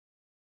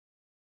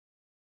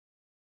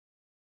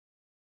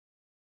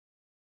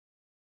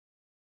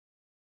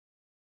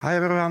Hi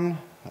everyone,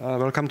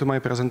 welcome to my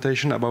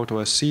presentation about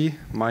OSC.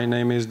 My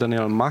name is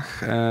Daniel Mach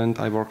and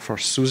I work for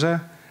SUSE.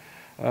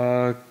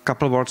 A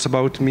couple words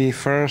about me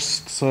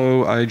first.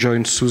 So I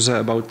joined SUSE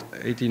about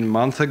 18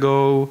 months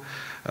ago.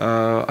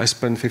 I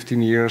spent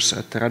 15 years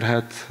at Red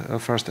Hat,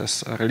 first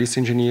as a release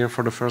engineer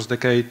for the first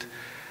decade,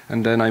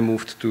 and then I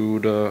moved to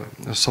the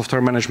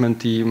software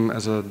management team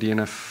as a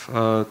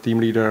DNF team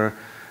leader.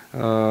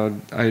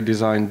 I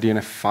designed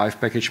DNF5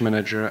 package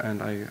manager,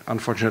 and I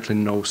unfortunately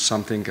know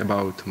something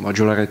about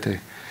modularity.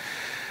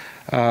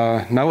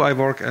 Now I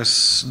work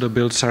as the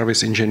build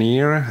service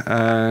engineer,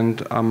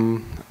 and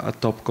I'm a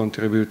top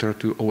contributor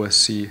to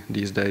OSC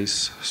these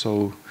days.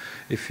 So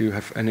if you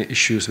have any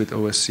issues with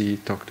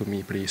OSC, talk to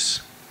me,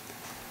 please.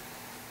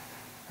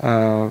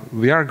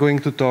 We are going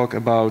to talk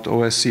about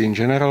OSC in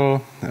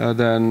general,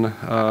 then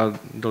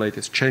the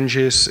latest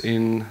changes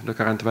in the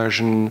current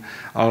version.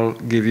 I'll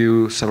give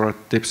you several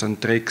tips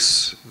and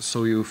tricks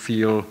so you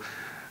feel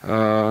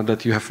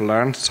that you have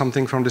learned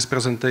something from this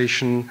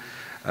presentation.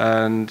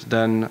 And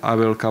then I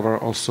will cover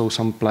also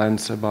some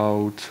plans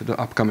about the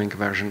upcoming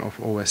version of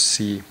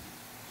OSC.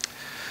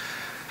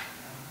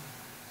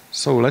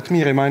 So let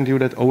me remind you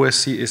that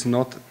OSC is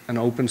not an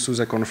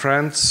openSUSE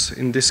conference.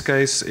 In this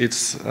case,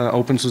 it's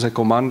openSUSE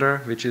Commander,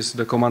 which is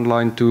the command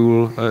line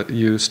tool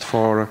used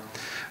for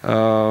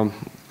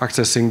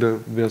accessing the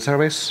build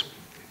service.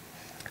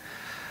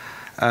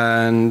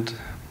 And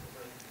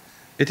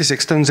it is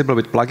extensible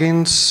with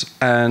plugins.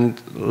 And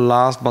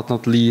last but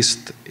not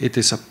least, it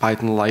is a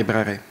Python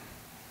library.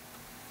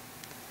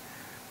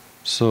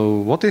 So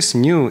what is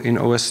new in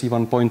OSC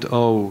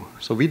 1.0?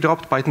 So we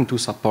dropped Python 2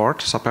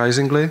 support,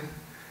 surprisingly.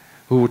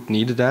 Who would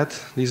need that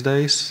these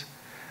days?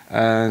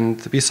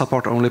 And we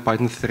support only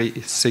Python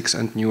 3, 6,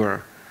 and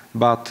newer.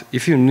 But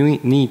if you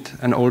need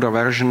an older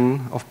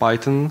version of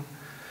Python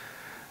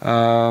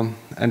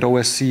and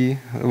OSC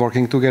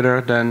working together,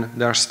 then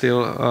there's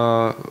still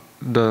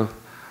the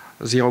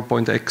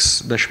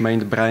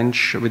 0.x-main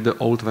branch with the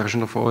old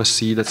version of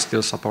OSC that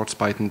still supports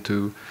Python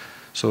 2.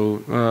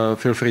 So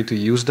feel free to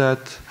use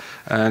that.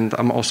 And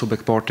I'm also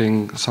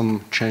backporting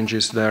some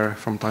changes there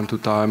from time to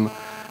time.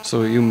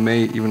 So you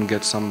may even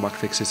get some bug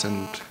fixes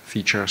and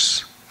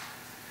features.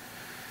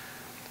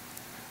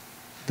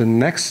 The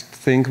next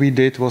thing we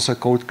did was a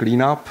code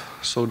cleanup.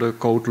 So the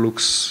code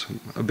looks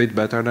a bit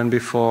better than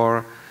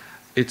before.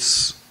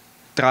 It's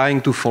trying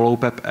to follow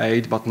PEP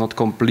 8, but not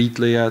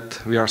completely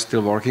yet. We are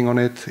still working on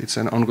it. It's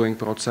an ongoing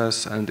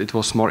process, and it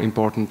was more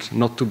important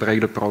not to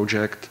break the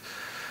project.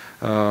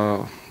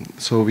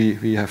 So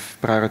we have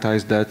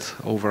prioritized that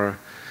over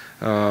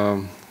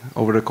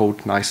the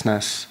code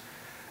niceness.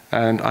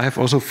 And I have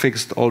also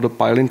fixed all the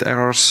pylint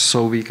errors,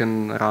 so we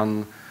can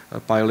run a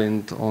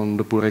pylint on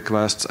the pull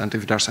requests, and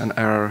if there's an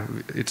error,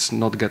 it's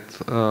not get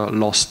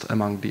lost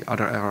among the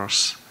other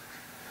errors.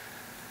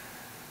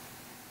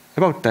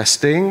 About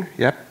testing,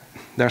 yep,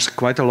 there's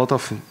quite a lot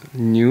of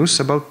news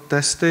about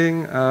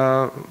testing.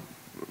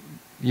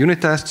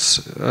 Unit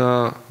tests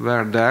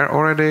were there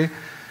already,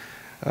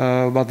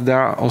 but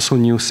there are also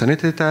new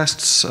sanity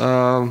tests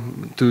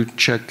to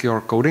check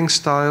your coding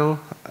style.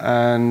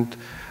 And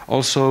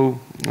also,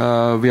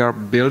 we are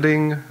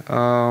building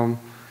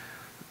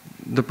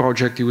the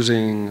project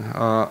using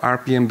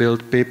RPM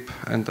build, pip,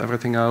 and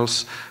everything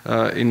else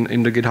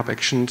in the GitHub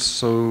Actions,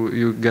 so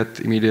you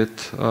get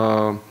immediate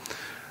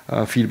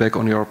feedback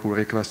on your pull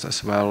request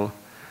as well.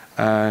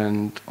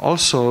 And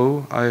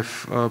also,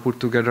 I've put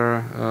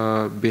together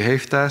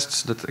behave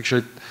tests that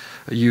actually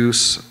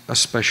use a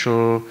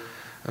special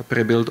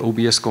pre-built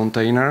OBS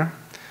container,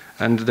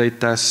 and they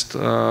test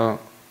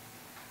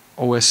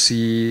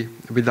OSC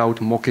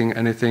without mocking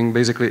anything.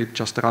 Basically, it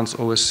just runs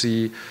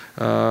OSC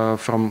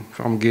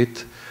from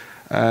Git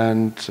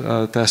and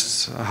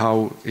tests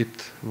how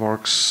it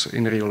works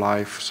in real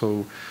life.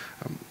 So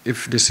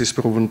if this is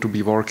proven to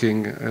be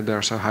working,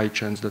 there's a high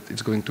chance that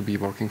it's going to be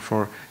working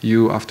for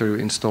you after you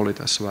install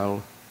it as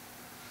well.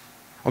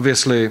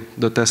 Obviously,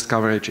 the test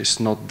coverage is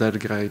not that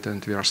great,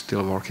 and we are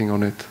still working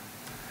on it.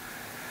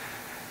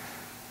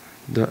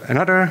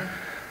 Another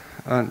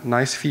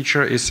nice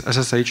feature is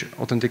SSH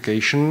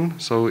authentication,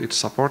 so it's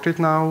supported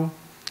now.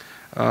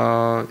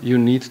 You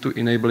need to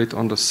enable it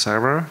on the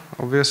server,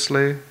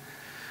 obviously.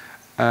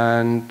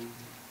 And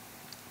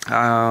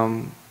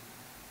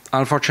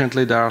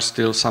unfortunately, there are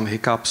still some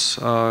hiccups.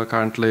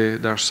 Currently,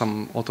 there's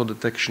some auto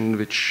detection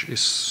which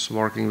is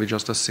working with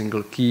just a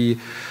single key,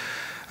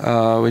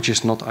 which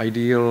is not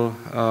ideal.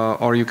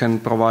 Or you can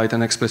provide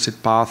an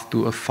explicit path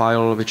to a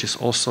file, which is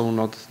also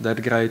not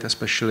that great,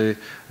 especially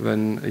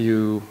when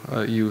you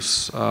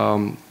use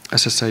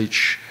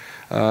SSH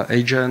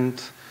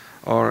agent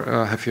or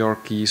have your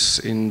keys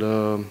in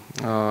the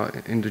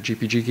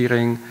GPG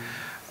keyring.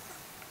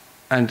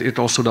 And it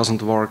also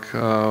doesn't work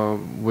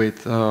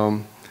with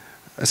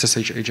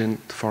SSH agent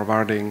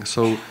forwarding.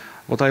 So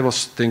what I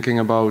was thinking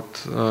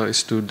about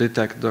is to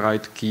detect the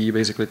right key,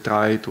 basically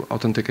try to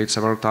authenticate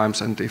several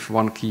times, and if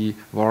one key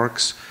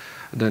works,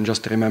 then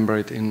just remember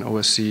it in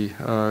OSC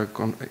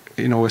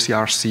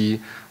RC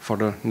for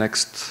the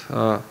next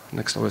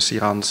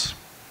OSC runs.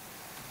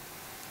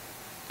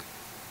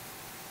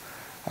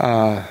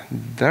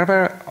 There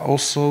were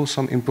also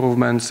some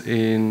improvements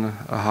in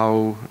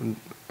how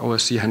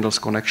OSC handles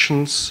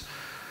connections.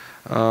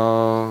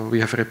 We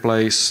have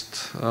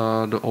replaced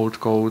the old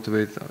code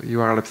with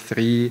URLib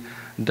 3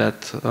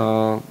 that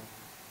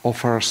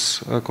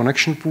offers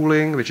connection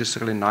pooling, which is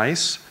really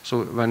nice.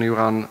 So when you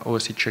run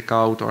OSC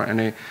checkout or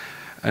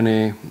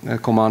any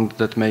command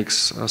that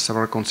makes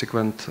several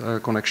consequent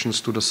connections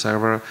to the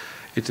server,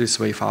 it is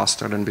way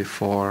faster than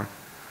before.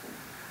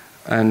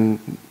 And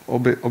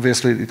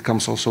obviously it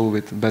comes also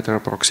with better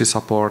proxy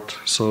support.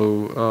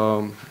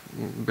 So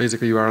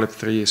basically URLib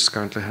 3 is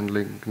currently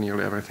handling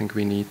nearly everything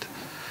we need.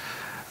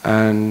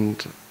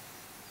 And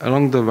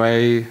along the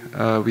way,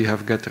 we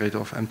have get rid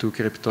of M2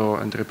 crypto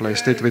and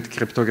replaced it with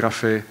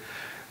cryptography,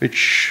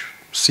 which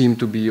seemed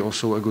to be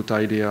also a good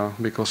idea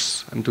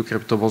because M2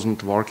 crypto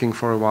wasn't working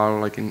for a while.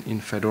 Like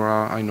in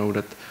Fedora, I know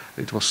that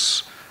it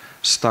was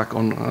stuck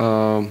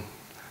on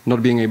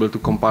not being able to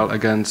compile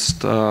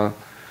against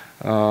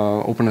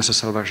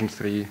openSSL version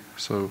 3.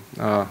 So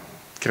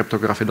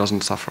cryptography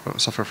doesn't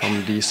suffer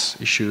from these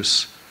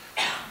issues.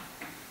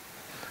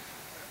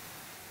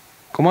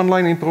 Command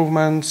line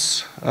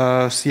improvements,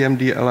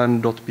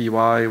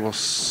 cmdln.py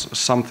was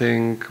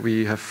something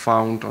we have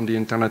found on the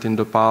internet in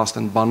the past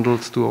and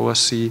bundled to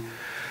OSC.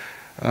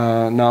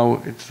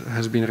 Now it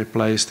has been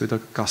replaced with a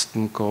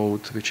custom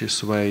code, which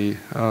is way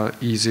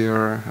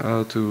easier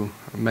to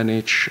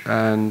manage,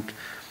 and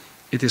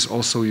it is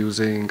also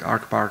using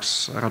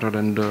argparse rather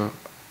than the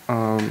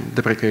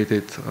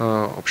deprecated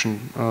option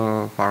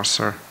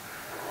parser.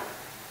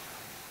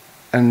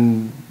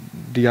 And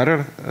the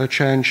other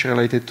change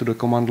related to the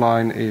command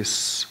line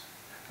is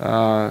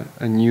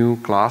a new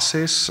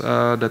classes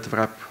that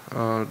wrap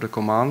the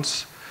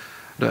commands.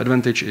 The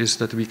advantage is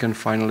that we can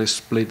finally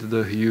split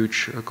the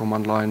huge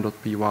command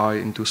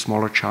line.py into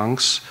smaller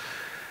chunks.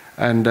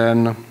 And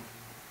then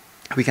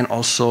we can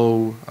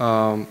also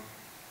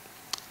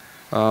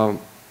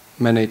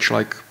manage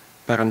like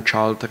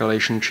parent-child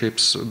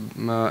relationships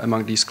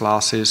among these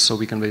classes, so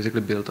we can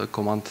basically build a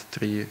command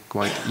tree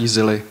quite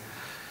easily.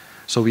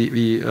 So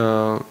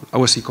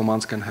OSC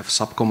commands can have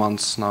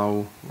subcommands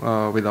now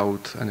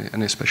without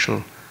any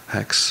special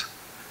hacks.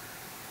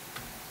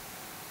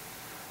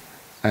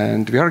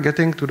 And we are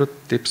getting to the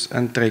tips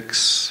and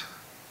tricks.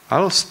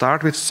 I'll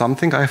start with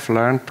something I've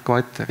learned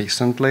quite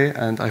recently,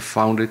 and I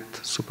found it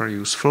super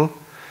useful.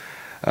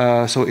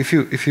 So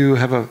if you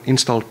have an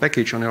installed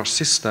package on your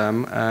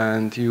system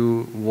and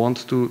you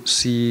want to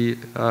see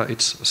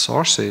its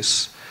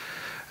sources,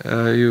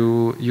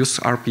 you use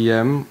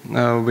RPM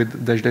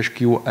with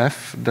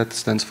 --qf, that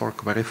stands for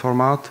query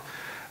format,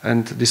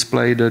 and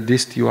display the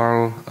dist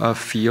URL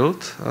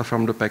field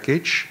from the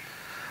package.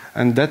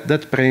 And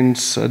that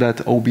prints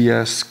that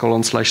obs :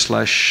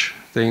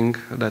 / thing,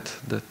 that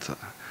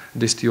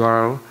dist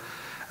URL.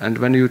 And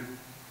when you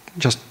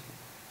just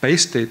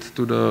paste it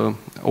to the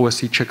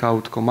OSC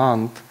checkout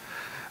command,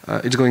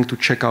 it's going to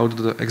check out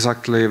the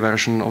exactly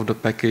version of the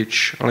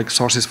package, like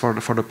sources for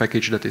the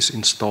package that is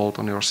installed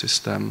on your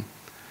system.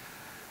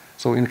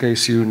 So in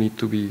case you need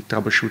to be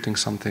troubleshooting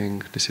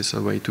something, this is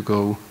a way to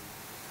go.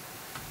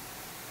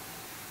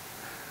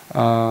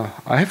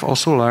 I have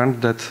also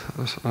learned that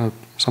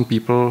some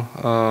people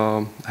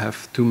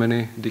have too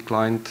many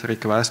declined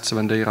requests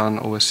when they run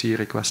OSC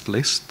request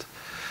list.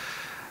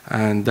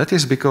 And that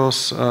is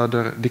because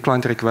the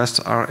declined requests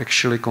are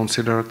actually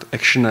considered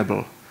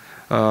actionable.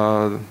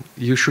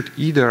 You should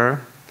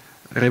either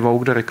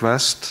revoke the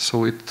request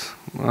so it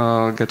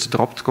gets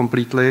dropped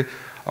completely,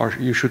 or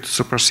you should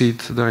supersede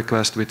the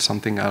request with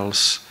something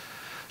else.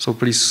 So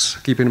please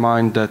keep in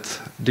mind that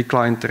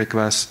declined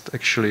requests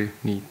actually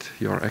need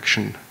your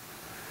action.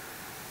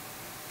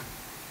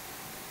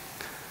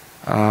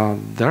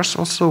 There's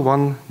also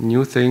one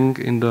new thing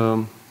in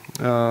the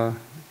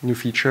new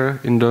feature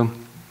in the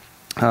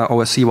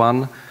OSC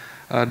 1.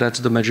 That's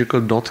the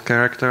magical dot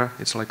character.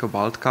 It's like a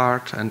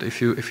wildcard, and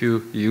if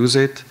you use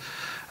it,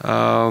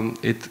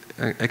 it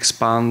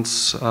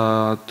expands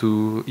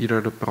to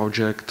either the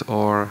project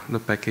or the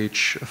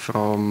package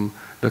from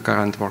the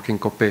current working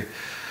copy,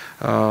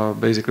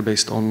 basically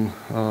based on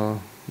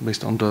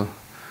the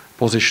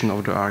position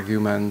of the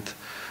argument.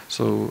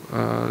 So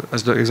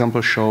as the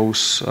example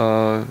shows,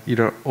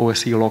 either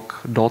OSC lock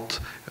dot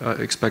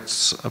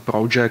expects a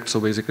project, so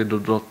basically the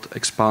dot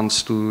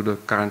expands to the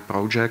current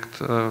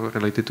project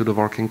related to the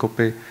working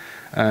copy,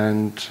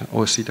 and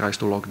OSC tries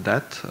to lock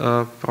that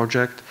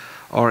project.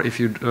 Or if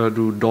you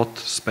do dot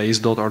space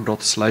dot or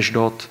dot slash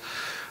dot,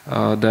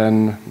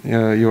 then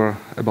you're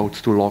about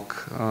to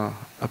lock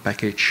a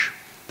package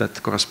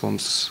that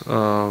corresponds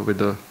with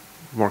the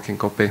working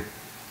copy.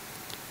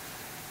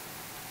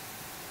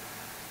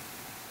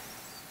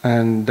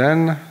 And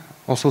then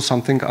also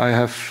something I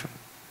have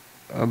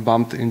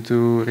bumped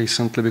into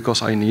recently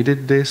because I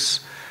needed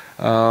this.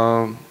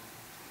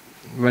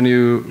 When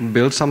you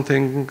build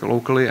something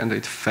locally and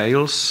it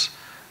fails,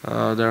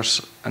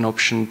 there's an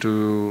option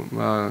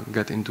to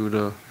get into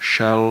the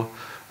shell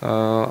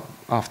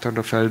after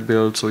the failed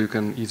build, so you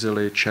can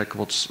easily check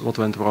what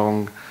went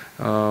wrong,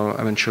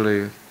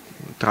 eventually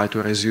try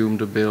to resume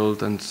the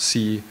build and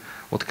see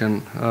what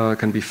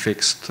can be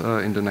fixed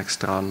in the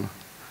next run.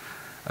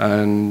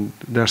 And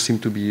there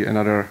seemed to be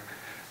another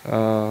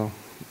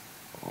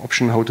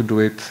option how to do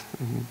it.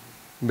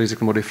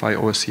 Basically modify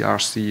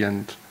OSCRC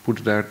and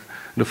put there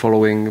the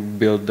following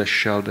build dash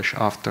shell dash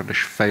after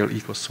dash fail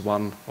equals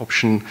 1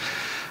 option.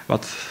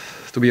 But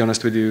to be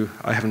honest with you,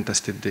 I haven't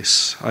tested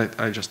this.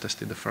 I just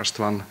tested the first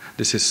one.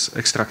 This is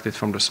extracted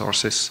from the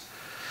sources.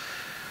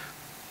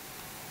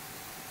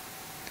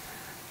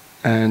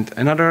 And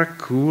another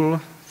cool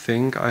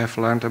thing I have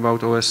learned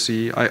about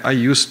OSC, I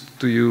used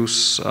to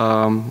use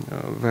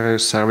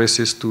various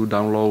services to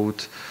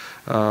download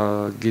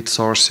Git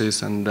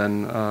sources and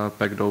then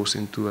pack those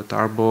into a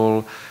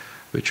tarball,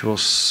 which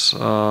was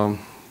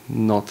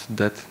not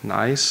that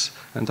nice.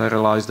 And I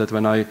realized that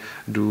when I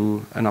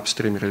do an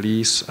upstream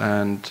release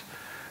and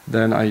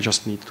then I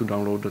just need to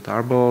download the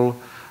tarball,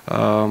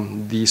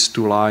 these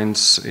 2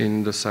 lines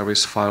in the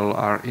service file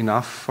are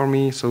enough for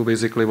me. So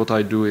basically what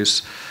I do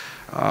is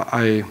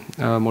I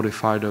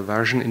modify the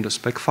version in the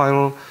spec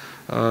file,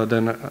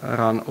 then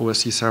run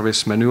OSC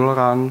service manual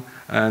run,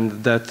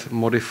 and that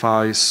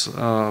modifies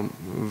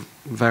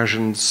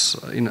versions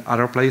in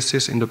other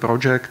places in the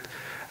project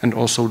and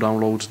also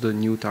downloads the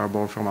new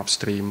tarball from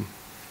upstream.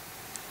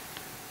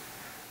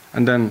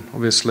 And then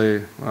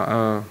obviously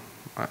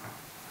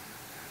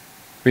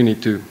we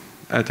need to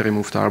add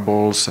remove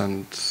tarballs,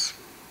 and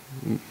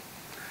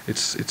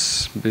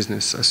it's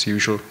business as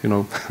usual, you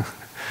know.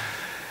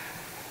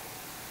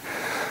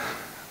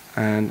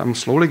 And I'm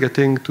slowly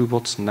getting to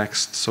what's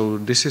next. So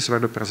this is where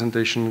the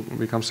presentation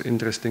becomes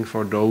interesting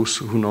for those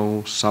who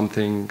know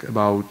something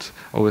about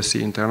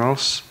OSC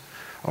internals,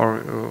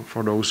 or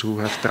for those who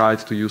have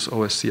tried to use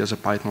OSC as a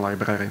Python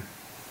library.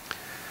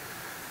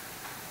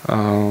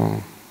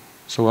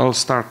 So I'll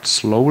start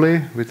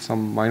slowly with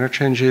some minor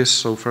changes.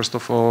 So first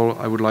of all,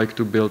 I would like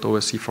to build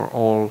OSC for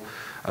all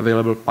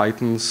available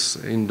Pythons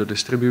in the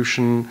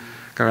distribution.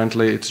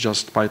 Currently, it's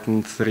just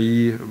Python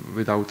 3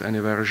 without any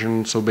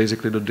version, so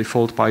basically the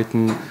default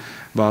Python.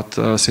 But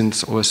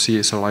since OSC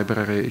is a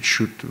library, it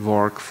should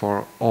work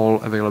for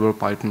all available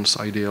Pythons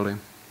ideally.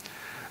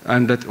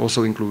 And that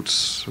also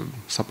includes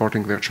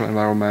supporting virtual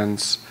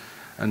environments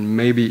and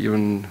maybe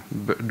even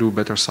do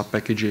better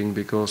sub-packaging,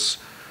 because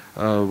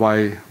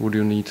why would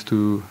you need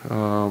to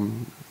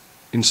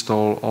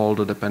install all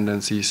the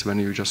dependencies when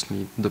you just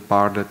need the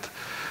part that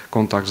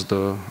contacts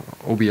the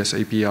OBS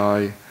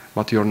API,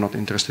 but you're not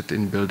interested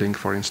in building,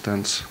 for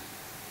instance.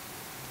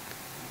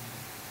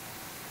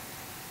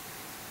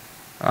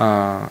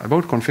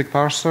 About config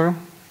parser,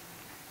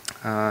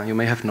 you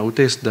may have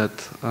noticed that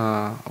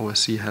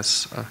OSC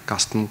has a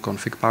custom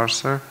config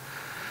parser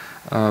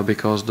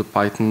because the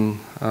Python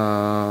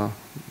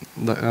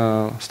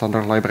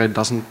standard library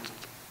doesn't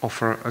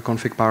offer a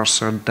config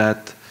parser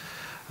that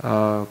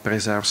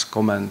preserves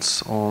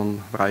comments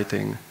on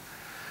writing.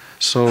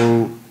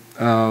 So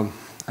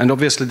and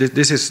obviously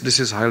this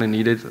is highly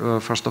needed,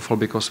 first of all,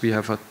 because we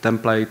have a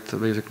template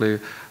basically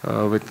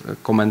with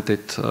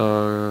commented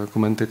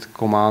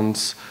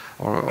commands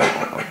or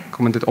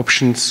commented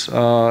options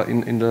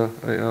in the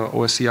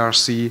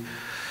OSCRC.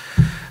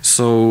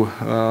 So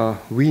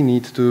we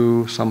need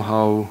to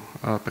somehow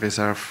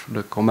preserve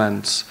the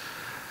comments.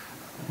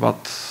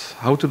 But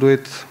how to do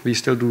it, we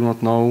still do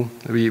not know.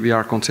 We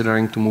are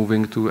considering to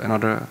moving to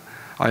another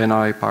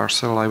INI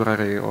parser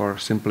library, or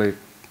simply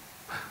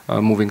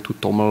moving to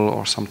TOML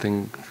or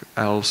something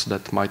else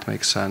that might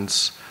make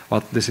sense.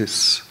 But this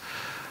is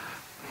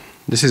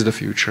the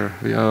future,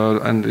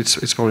 and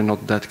it's probably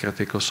not that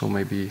critical. So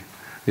maybe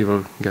we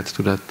will get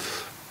to that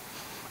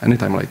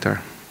anytime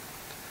later.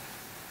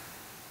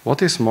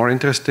 What is more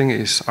interesting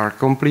is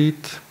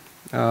rcomplete,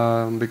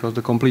 because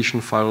the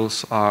completion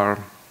files are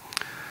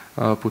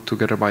put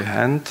together by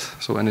hand.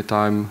 So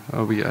anytime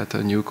we add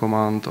a new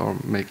command or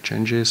make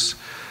changes,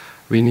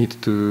 we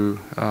need to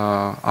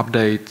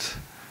update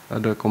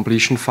the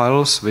completion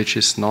files, which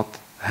is not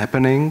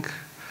happening.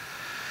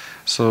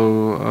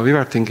 So we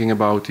were thinking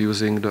about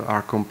using the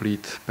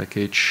rcomplete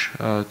package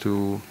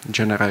to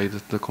generate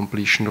the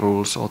completion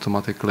rules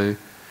automatically,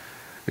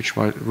 which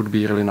would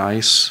be really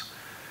nice.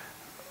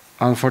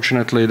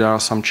 Unfortunately, there are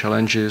some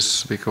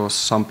challenges because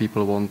some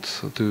people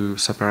want to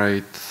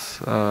separate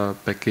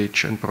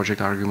package and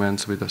project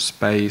arguments with a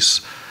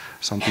space.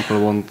 Some people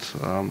want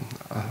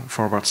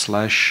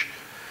 /,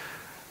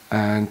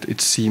 and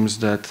it seems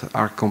that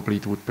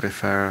rcomplete would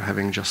prefer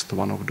having just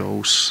one of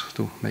those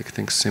to make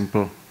things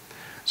simple.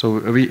 So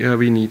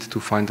we need to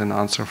find an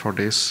answer for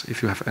this.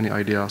 If you have any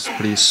ideas,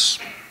 please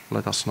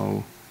let us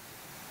know.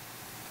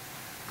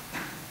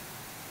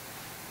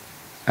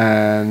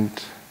 And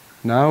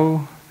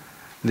now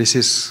this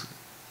is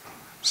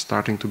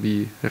starting to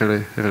be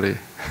really, really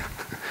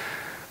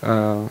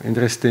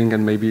interesting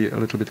and maybe a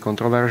little bit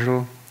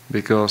controversial,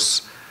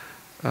 because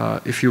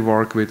if you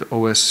work with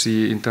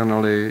OSC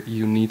internally,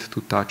 you need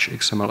to touch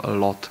XML a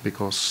lot,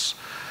 because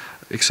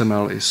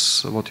XML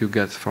is what you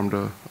get from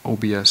the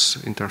OBS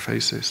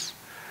interfaces.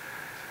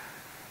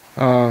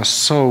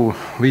 So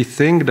we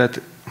think that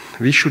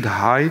we should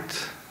hide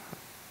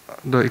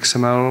the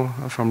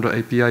XML from the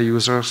API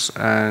users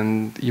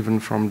and even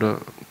from the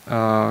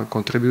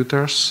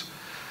contributors,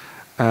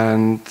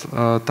 and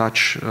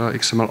touch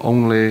XML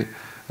only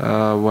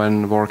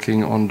when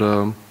working on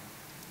the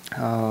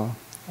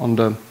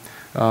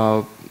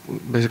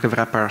basically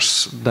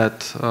wrappers that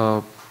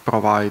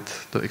provide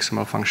the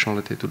XML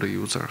functionality to the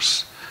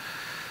users.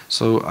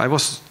 So I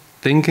was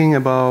thinking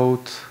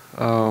about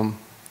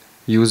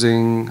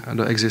using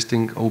the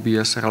existing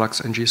OBS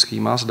Relax NG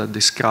schemas that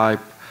describe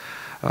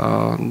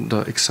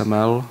the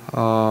XML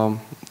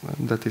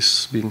that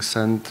is being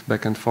sent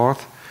back and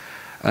forth,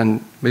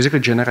 and basically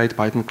generate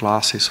Python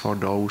classes for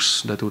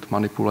those that would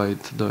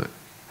manipulate the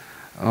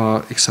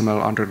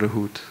XML under the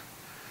hood.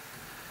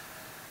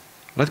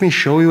 Let me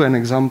show you an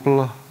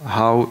example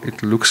how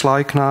it looks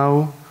like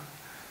now.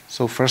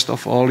 So first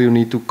of all, you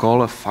need to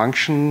call a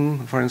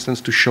function, for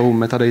instance, to show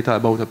metadata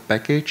about a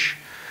package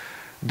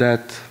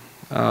that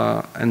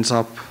ends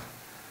up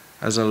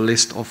as a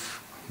list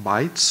of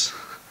bytes.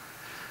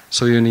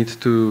 So you need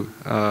to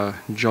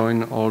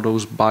join all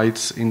those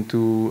bytes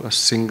into a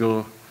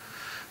single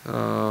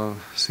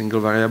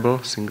variable,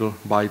 single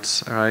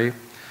bytes array.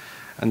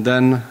 And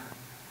then,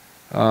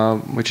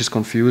 which is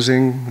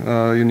confusing,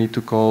 you need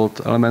to call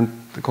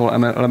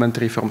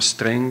elementary from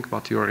string,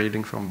 but you're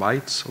reading from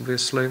bytes,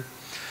 obviously.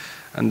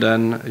 And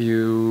then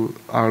you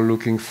are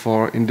looking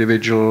for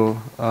individual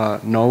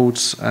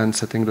nodes and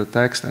setting the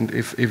text. And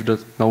if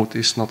the node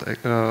is not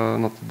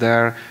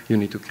there, you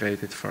need to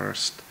create it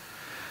first,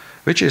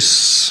 which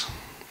is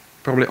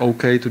probably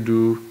okay to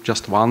do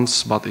just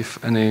once. But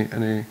if any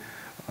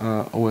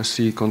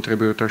OSC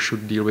contributor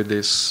should deal with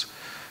this,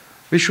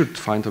 we should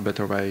find a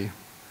better way.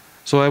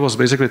 So I was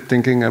basically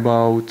thinking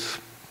about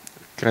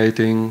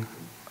creating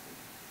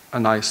a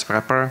nice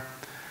wrapper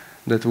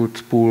that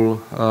would pull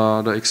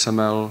the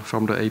XML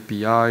from the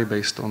API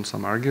based on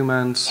some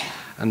arguments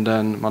and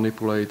then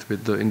manipulate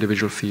with the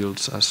individual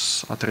fields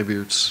as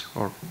attributes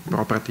or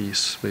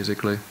properties,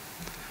 basically.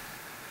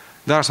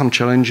 There are some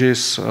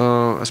challenges,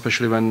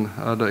 especially when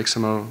the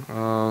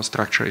XML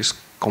structure is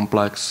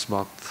complex,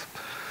 but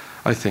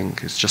I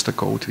think it's just a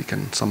code. We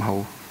can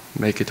somehow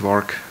make it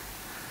work.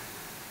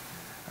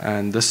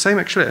 And the same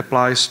actually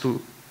applies to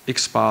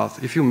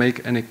XPath. If you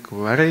make any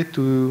query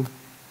to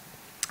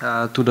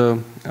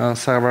the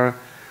server,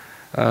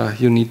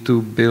 you need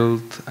to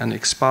build an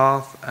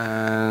XPath,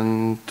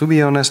 and to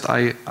be honest,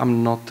 I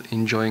am not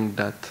enjoying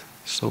that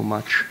so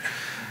much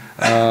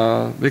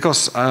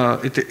because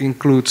it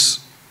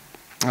includes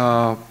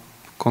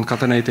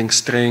concatenating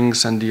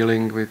strings and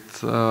dealing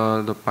with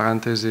the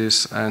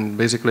parentheses and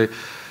basically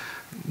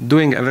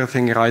doing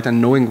everything right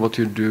and knowing what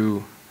you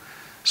do.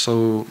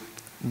 So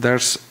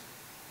there's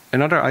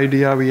another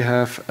idea we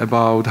have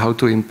about how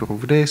to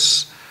improve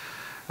this.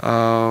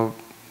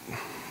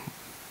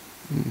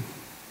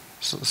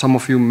 Some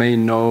of you may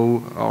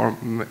know or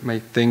may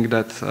think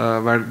that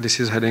where this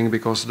is heading,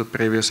 because the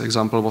previous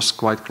example was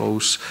quite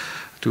close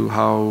to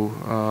how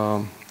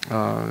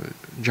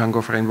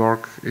Django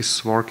framework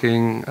is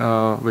working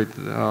with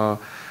the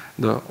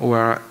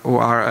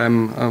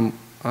ORM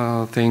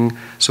thing.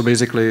 So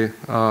basically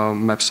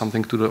maps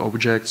something to the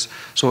objects.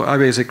 So I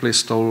basically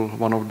stole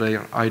one of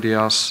their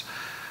ideas.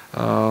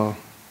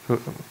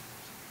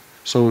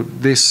 So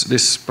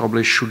this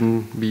probably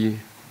shouldn't be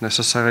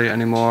necessary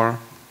anymore,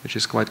 which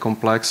is quite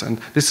complex. And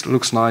this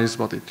looks nice,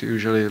 but it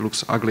usually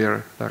looks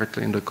uglier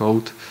directly in the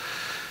code.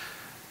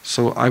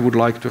 So I would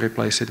like to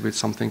replace it with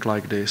something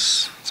like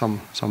this,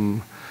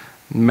 some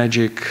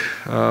magic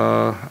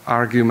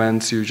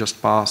arguments you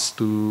just pass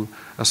to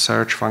a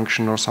search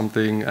function or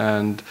something,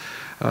 and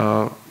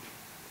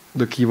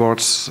the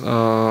keywords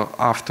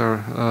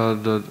after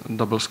the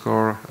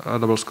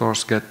double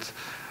scores get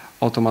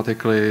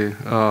automatically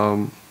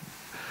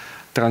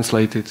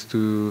translated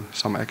to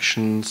some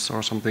actions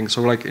or something.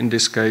 So like in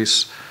this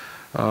case,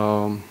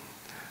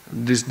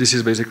 this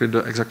is basically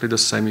exactly the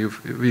same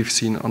we've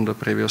seen on the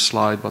previous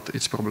slide, but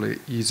it's probably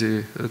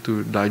easy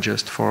to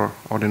digest for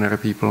ordinary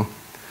people.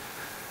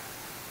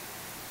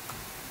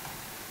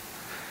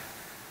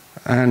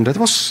 And that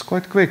was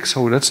quite quick,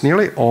 so that's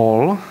nearly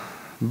all.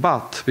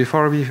 But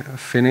before we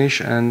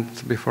finish and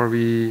before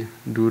we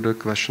do the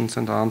questions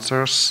and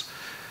answers,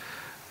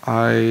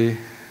 I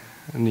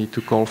need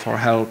to call for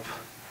help,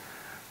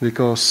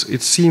 because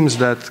it seems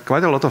that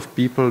quite a lot of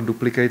people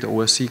duplicate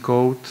OSC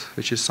code,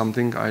 which is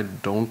something I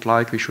don't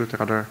like. We should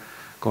rather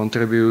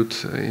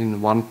contribute in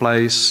one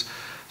place.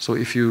 So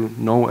if you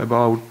know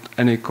about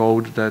any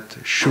code that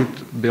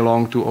should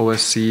belong to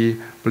OSC,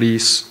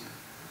 please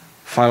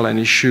file an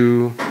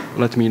issue,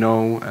 let me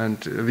know,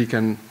 and we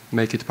can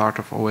make it part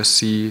of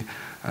OSC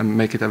and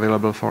make it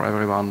available for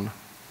everyone.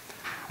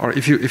 Or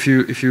if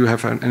you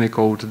have any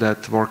code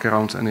that works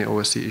around any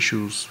OSC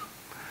issues,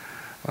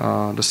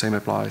 the same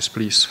applies.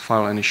 Please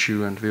file an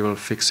issue and we will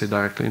fix it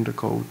directly in the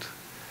code.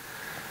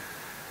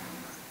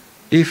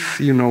 If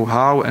you know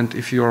how, and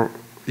if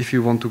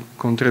you want to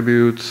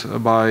contribute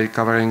by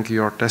covering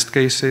your test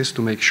cases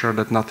to make sure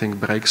that nothing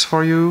breaks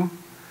for you,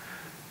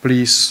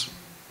 please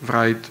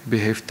write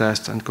behave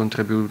tests and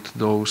contribute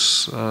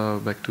those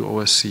back to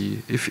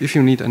OSC. If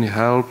you need any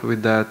help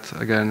with that,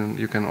 again,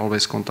 you can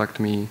always contact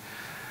me,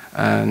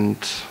 and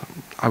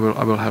I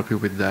will help you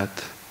with that.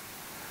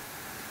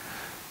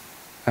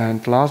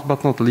 And last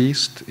but not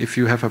least, if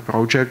you have a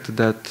project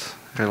that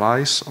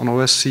relies on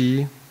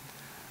OSC,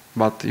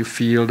 but you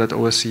feel that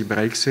OSC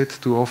breaks it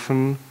too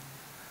often,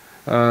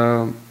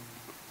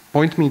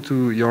 point me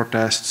to your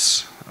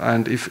tests,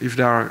 and if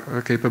they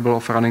are capable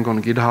of running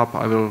on GitHub,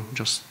 I will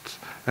just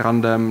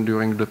run them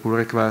during the pull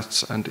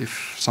requests, and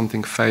if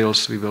something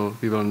fails, we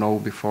will know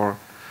before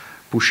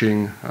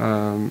pushing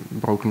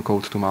broken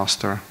code to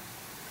master.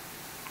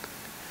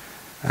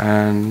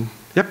 And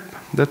yep,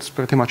 that's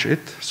pretty much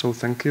it. So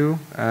thank you,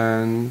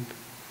 and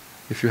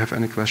if you have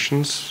any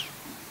questions,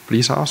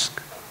 please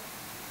ask.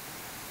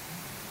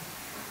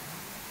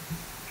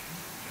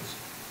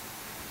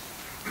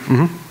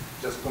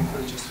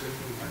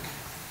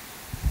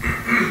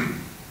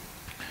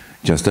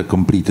 Just a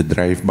complete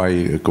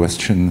drive-by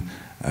question.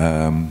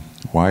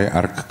 Why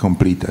arc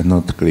complete and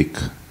not click?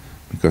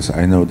 Because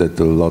I know that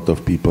a lot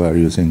of people are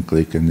using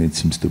click, and it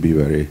seems to be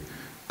very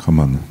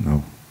common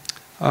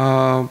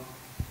now.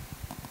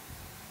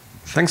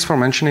 Thanks for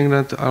mentioning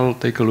that. I'll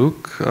take a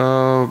look.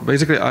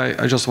 Basically,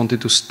 I just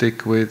wanted to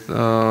stick with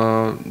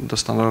the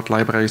standard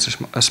libraries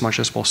as much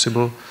as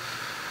possible.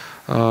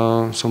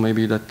 So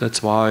maybe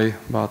that's why,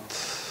 but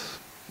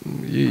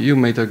you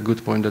made a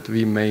good point that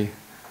we may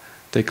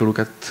take a look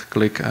at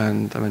click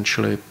and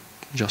eventually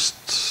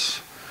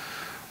just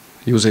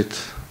use it.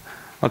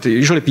 But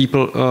usually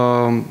people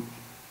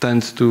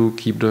tend to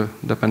keep the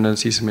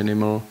dependencies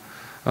minimal.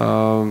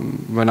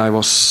 When I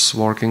was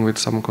working with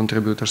some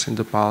contributors in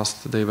the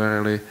past, they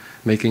were really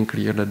making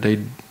clear that they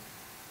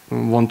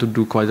want to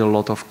do quite a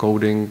lot of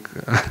coding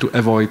to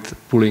avoid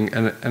pulling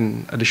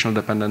an additional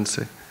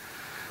dependency.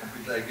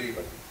 I agree,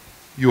 but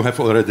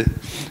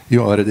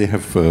you already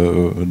have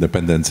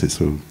dependencies.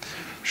 So.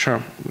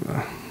 Sure.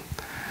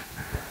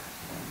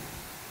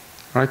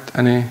 Right.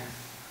 Any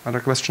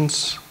other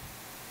questions?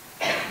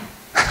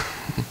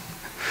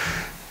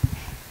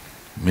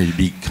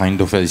 Maybe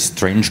kind of a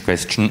strange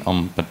question,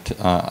 but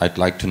I'd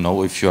like to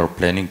know if you are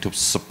planning to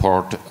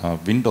support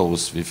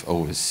Windows with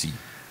OSC.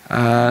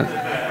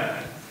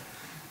 I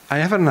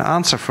have an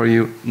answer for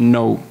you.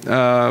 No.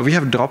 We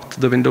have dropped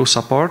the Windows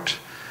support,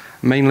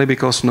 mainly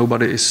because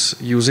nobody is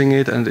using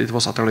it and it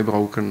was utterly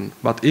broken.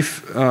 But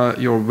if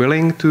you're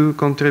willing to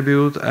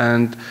contribute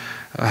and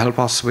help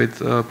us with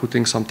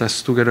putting some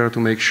tests together to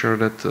make sure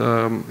that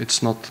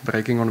it's not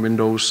breaking on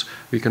Windows,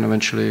 we can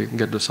eventually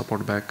get the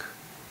support back.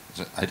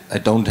 I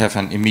don't have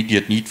an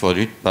immediate need for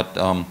it, but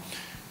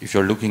if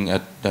you're looking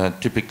at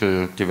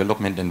typical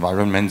development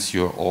environments,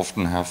 you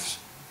often have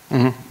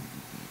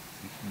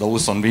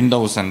those on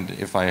Windows, and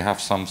if I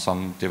have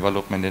some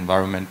development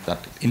environment that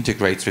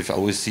integrates with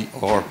OSC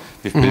or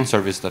with build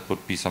service, that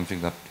would be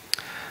something that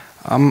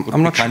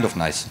I'm not kind of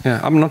nice.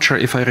 Yeah, I'm not sure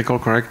if I recall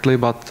correctly,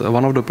 but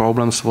one of the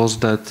problems was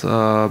that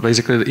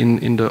basically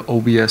in the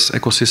OBS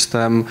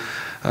ecosystem,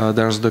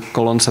 there's the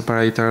colon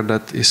separator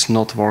that is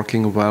not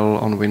working well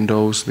on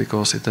Windows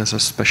because it has a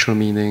special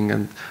meaning,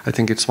 and I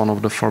think it's one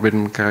of the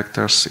forbidden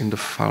characters in the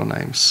file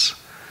names.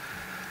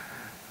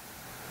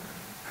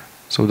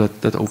 So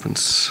that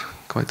opens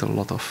quite a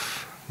lot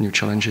of new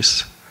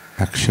challenges.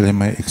 Actually,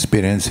 my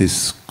experience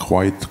is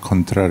quite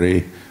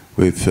contrary.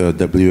 With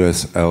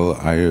WSL,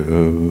 I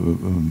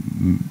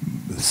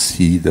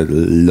see that a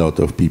lot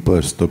of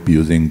people stop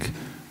using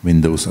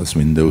Windows as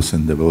Windows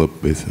and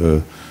develop with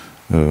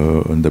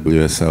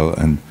WSL.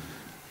 And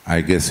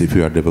I guess if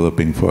you are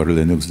developing for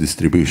Linux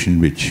distribution,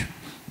 which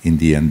in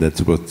the end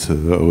that's what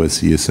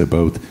OSC is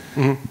about,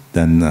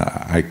 then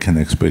I can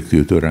expect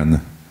you to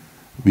run.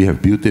 We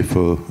have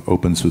beautiful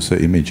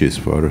openSUSE images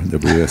for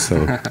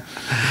WSL.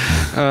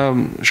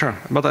 Sure,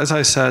 but as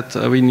I said,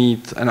 we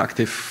need an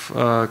active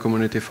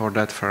community for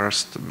that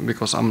first,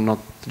 because I'm not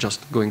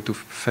just going to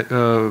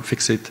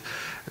fix it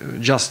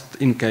just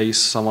in case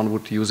someone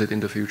would use it in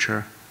the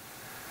future.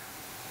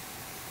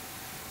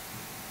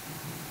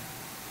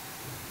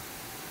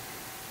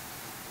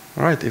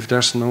 All right, if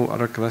there's no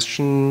other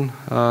question,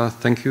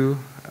 thank you.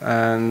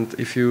 And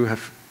if you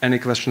have any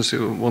questions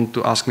you want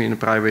to ask me in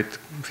private,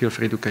 feel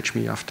free to catch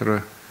me after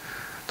the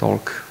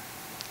talk.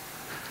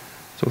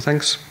 So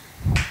thanks.